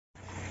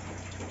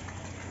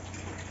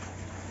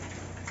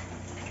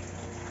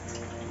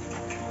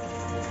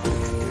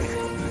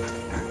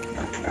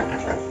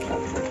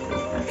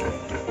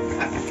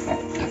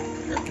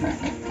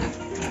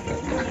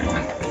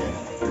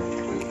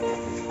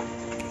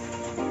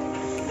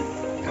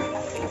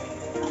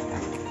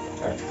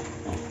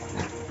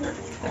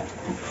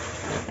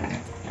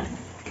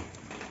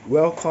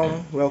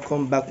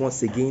Welcome back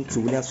once again to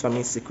Williams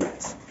Farming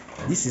Secret.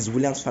 This is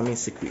Williams Farming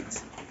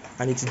Secret,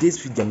 and in today's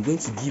video I'm going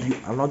to give you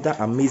another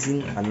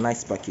amazing and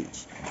nice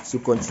package. So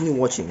continue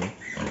watching,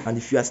 and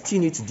if you are still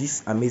new to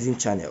this amazing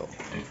channel,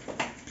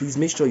 please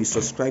make sure you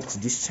subscribe to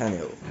this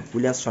channel,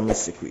 Williams Farming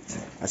Secret,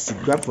 as you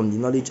grab from the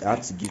knowledge I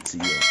have to give to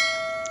you.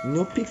 You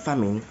know, pig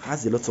farming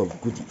has a lot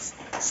of goodies.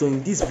 So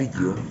in this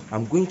video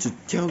I'm going to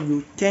tell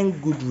you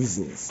 10 good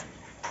reasons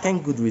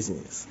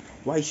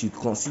why you should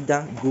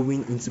consider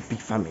going into pig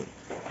farming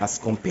as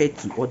compared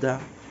to other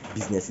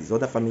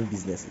farming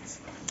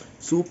businesses.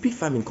 So pig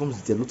farming comes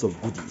with a lot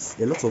of goodies,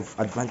 a lot of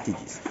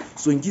advantages.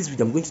 So in this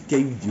video I'm going to tell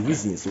you the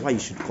reasons why you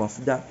should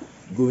consider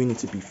going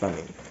into pig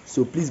farming.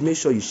 So please make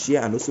sure you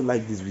share and also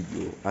like this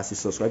video as you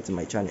subscribe to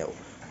my channel,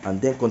 and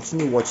then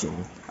continue watching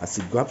as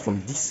you grab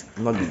from this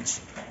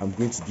knowledge I'm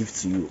going to give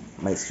to you,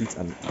 my sweet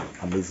and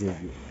amazing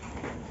view.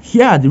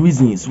 Here are the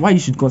reasons why you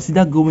should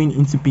consider going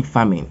into pig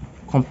farming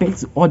compared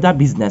to other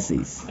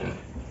businesses.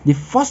 The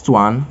first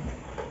one,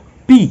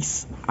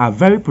 pigs are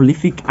very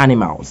prolific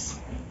animals.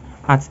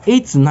 At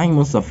 8 to 9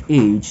 months of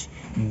age,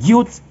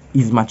 gilt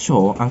is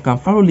mature and can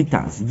farrow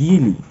litters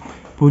yearly,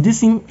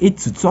 producing 8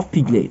 to 12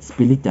 piglets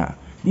per litter.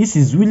 This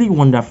is really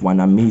wonderful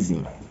and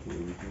amazing.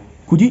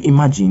 Could you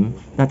imagine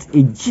that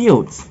a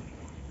gilt,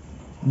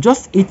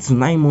 just 8 to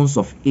 9 months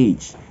of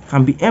age,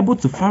 can be able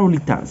to farrow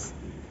litters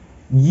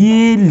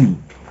yearly,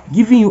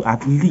 giving you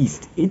at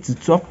least 8 to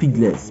 12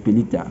 piglets per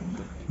litter?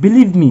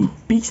 Believe me,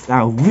 pigs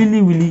are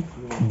really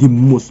the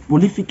most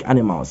prolific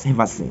animals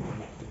ever seen.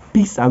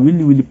 Pigs are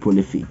really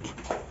prolific.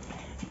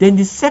 Then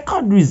the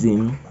second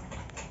reason,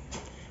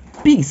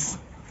 pigs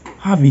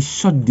have a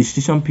short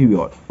gestation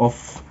period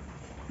of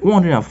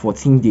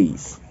 114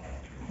 days.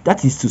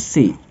 That is to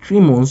say 3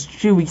 months,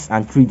 3 weeks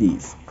and 3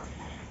 days.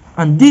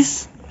 And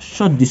this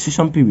short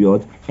gestation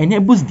period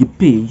enables the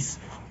pigs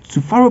to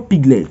farrow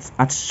piglets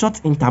at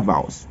short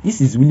intervals.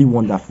 This is really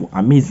wonderful,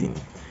 amazing.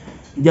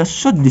 Their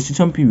short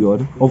gestation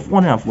period of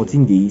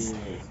 114 days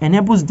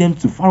enables them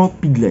to farrow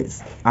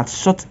piglets at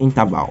short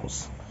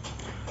intervals.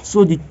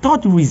 So the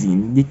third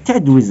reason,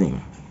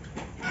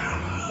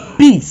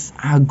 pigs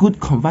are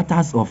good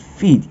converters of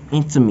feed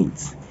into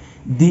meat.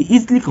 They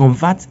easily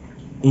convert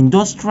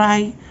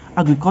industrial,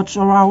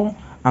 agricultural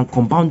and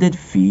compounded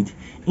feed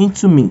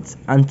into meat,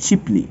 and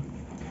cheaply.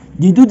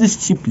 They do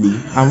this cheaply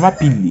and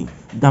rapidly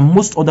than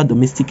most other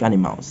domestic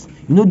animals.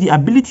 You know, the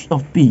ability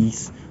of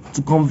pigs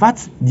to convert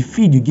the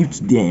feed you give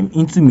to them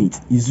into meat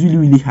is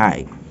really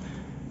high.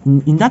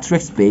 In that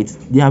respect,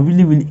 they are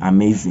really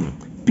amazing.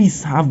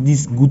 Pigs have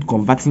this good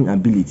converting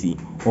ability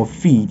of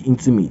feed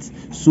into meat,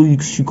 so you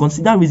should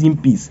consider raising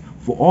pigs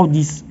for all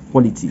these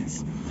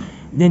qualities.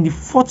 Then the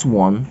fourth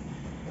one,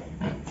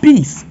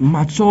 pigs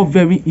mature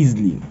very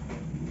easily.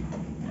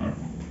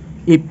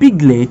 A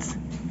piglet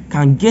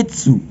can get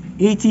to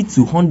 80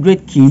 to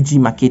 100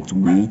 kg market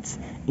weight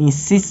in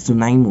 6 to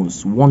 9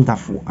 months.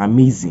 Wonderful,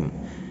 amazing.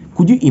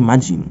 Could you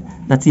imagine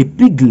that a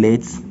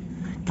piglet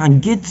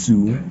can get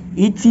to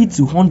 80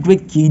 to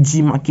 100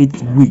 kg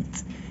market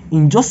weight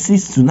in just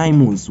 6 to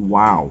 9 months?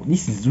 Wow,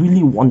 this is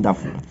really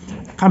wonderful.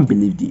 Can't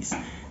believe this.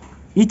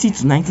 80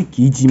 to 90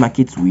 kg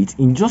market weight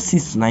in just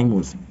 6 to 9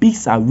 months.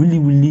 Pigs are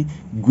really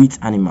great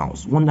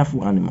animals,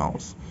 wonderful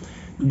animals.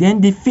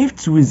 Then the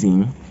fifth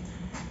reason,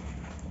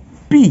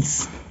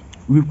 pigs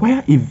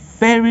require a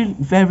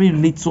very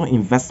little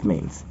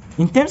investment.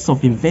 In terms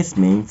of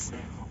investment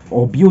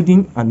or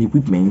building and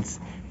equipment,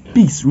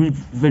 pigs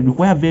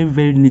require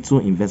very little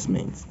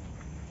investment.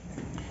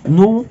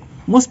 No,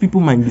 most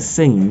people might be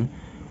saying,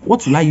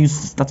 what will I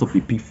use to start up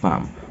a pig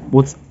farm?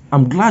 But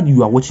I'm glad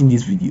you are watching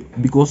this video,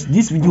 because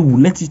this video will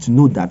let you to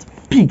know that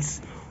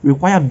pigs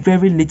require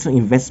very little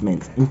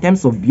investment in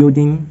terms of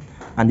building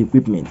and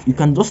equipment. You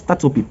can just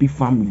start up a pig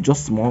farm with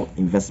just small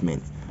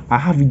investment. I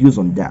have videos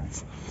on that.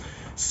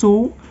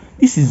 So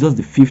this is just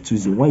the fifth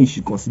reason why you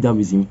should consider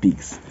raising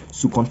pigs.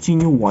 So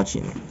continue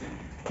watching.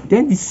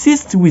 Then the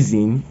sixth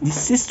reason,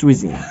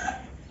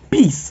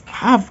 pigs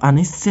have an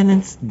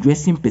excellent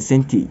dressing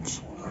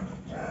percentage.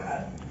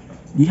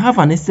 They have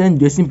an excellent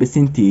dressing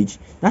percentage.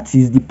 That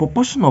is, the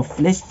proportion of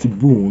flesh to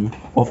bone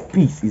of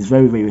pigs is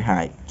very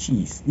high.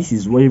 Jeez, this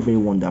is very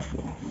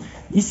wonderful.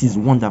 This is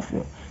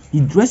wonderful. The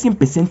dressing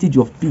percentage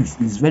of pigs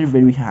is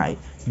very high.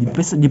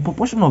 The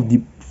proportion of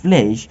the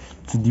flesh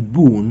to the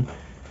bone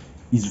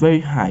is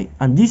very high,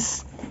 and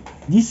this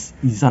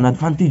is an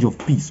advantage of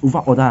pigs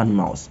over other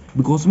animals,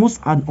 because most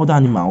other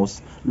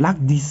animals lack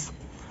this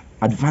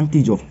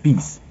advantage of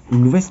pigs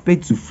in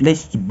respect to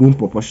flesh to bone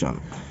proportion.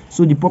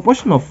 So the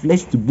proportion of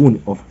flesh to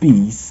bone of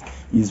pigs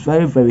is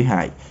very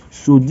high.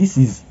 So this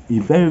is a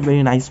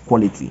very nice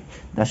quality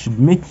that should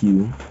make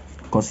you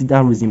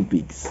consider raising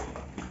pigs.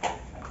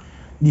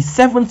 The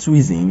seventh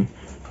reason,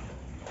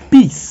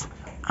 pigs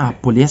are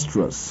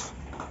polyestrous.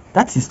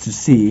 That is to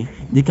say,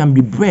 they can be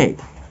bred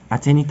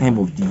at any time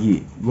of the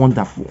year.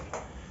 Wonderful.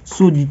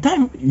 So the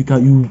time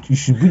you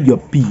should breed your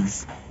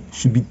pigs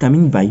should be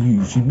determined by you.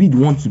 You should be the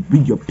one to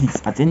breed your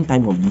pigs at any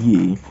time of the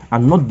year,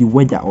 and not the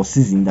weather or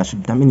season that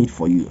should determine it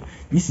for you.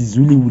 This is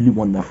really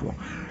wonderful.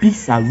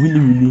 Pigs are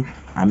really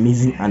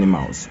amazing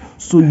animals,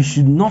 so you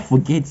should not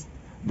forget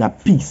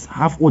that pigs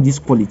have all this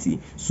quality.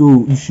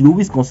 So you should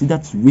always consider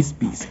to raise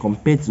pigs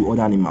compared to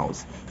other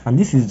animals. And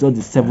this is just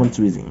the 7th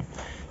reason.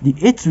 The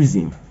 8th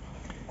reason,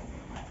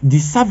 the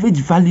salvage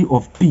value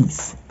of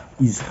pigs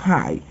is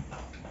high,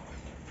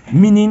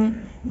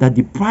 meaning that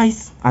the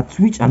price at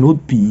which an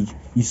old pig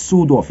is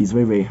sold off is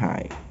very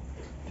high.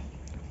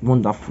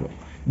 Wonderful.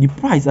 The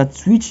price at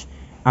which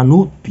an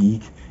old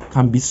pig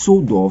can be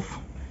sold off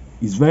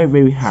is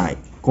very high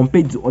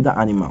compared to other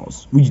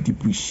animals which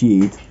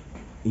depreciate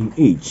in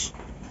age.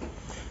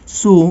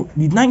 So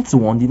the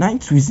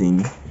 9th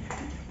reason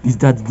is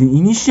that the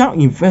initial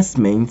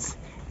investment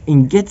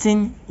in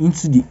getting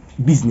into the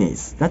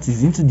business, that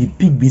is into the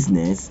pig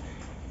business,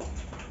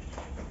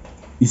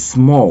 is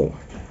small,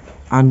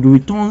 and the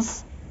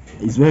returns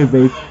is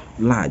very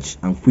large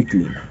and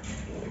quickly.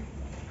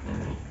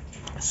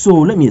 So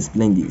let me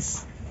explain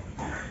this.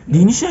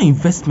 The initial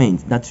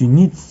investment that you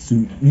need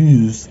to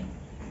use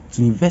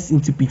to invest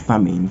into pig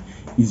farming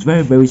is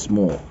very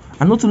small,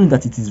 and not only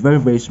that, it is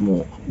very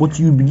small, but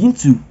you begin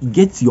to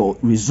get your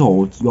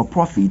results, your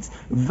profits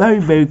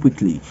very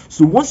quickly.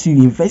 So once you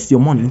invest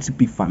your money into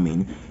pig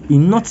farming,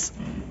 in not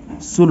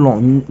so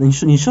long,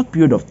 in short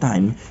period of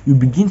time, you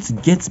begin to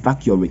get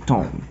back your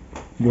return,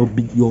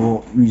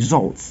 your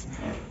results.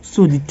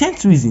 So the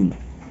 10th reason,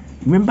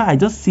 remember I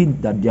just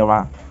said that there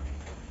are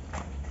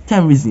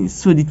 10 reasons.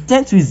 So the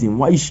 10th reason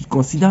why you should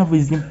consider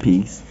raising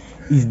pigs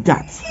is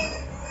that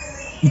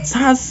it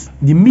has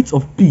the meat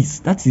of pigs,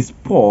 that is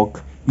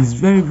pork, is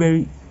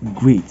very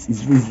great.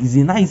 It's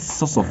a nice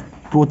source of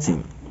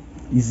protein.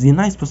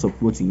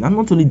 And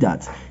not only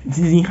that, it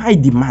is in high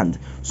demand.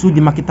 So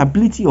the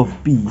marketability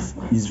of pigs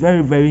is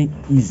very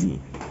easy.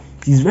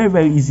 It is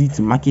very easy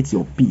to market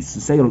your pigs,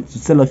 to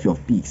sell off your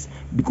pigs,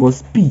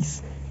 because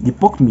pigs, the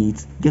pork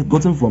meat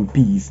gotten from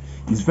pigs,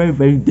 is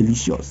very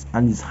delicious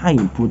and is high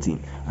in protein,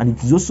 and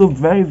it is also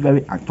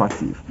very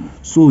attractive.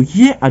 So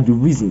here are the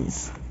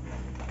reasons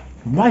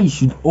why you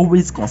should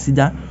always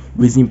consider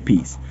raising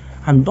pigs.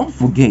 And don't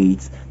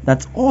forget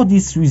that all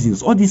these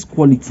reasons, all these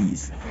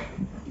qualities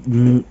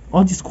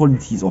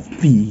of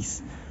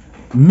pigs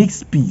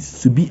makes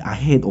pigs to be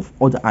ahead of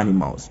other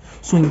animals.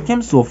 So in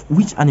terms of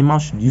which animal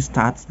should you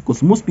start,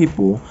 because most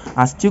people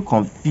are still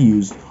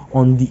confused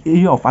on the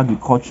area of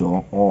agriculture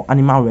or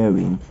animal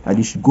rearing that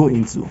they should go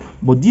into,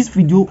 but this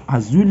video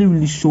has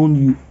really shown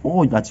you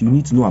all that you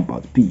need to know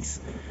about pigs.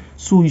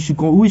 So you should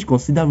always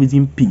consider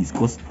raising pigs,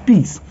 because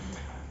pigs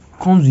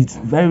comes with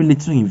very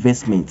little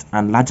investment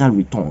and larger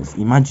returns.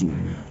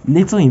 Imagine,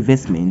 little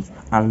investment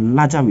and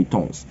larger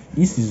returns.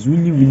 This is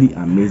really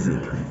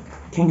amazing.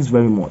 Thanks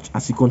very much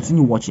as you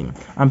continue watching,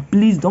 and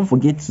please don't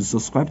forget to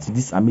subscribe to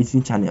this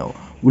amazing channel,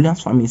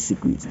 Williams Farming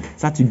Secrets,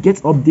 so that you get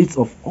updates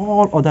of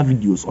all other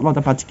videos, all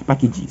other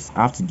packages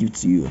I have to give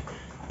to you.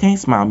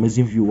 Thanks my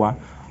amazing viewer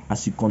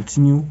as you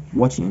continue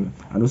watching,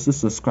 and also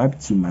subscribe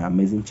to my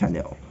amazing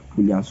channel,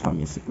 Williams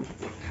Farming Secrets.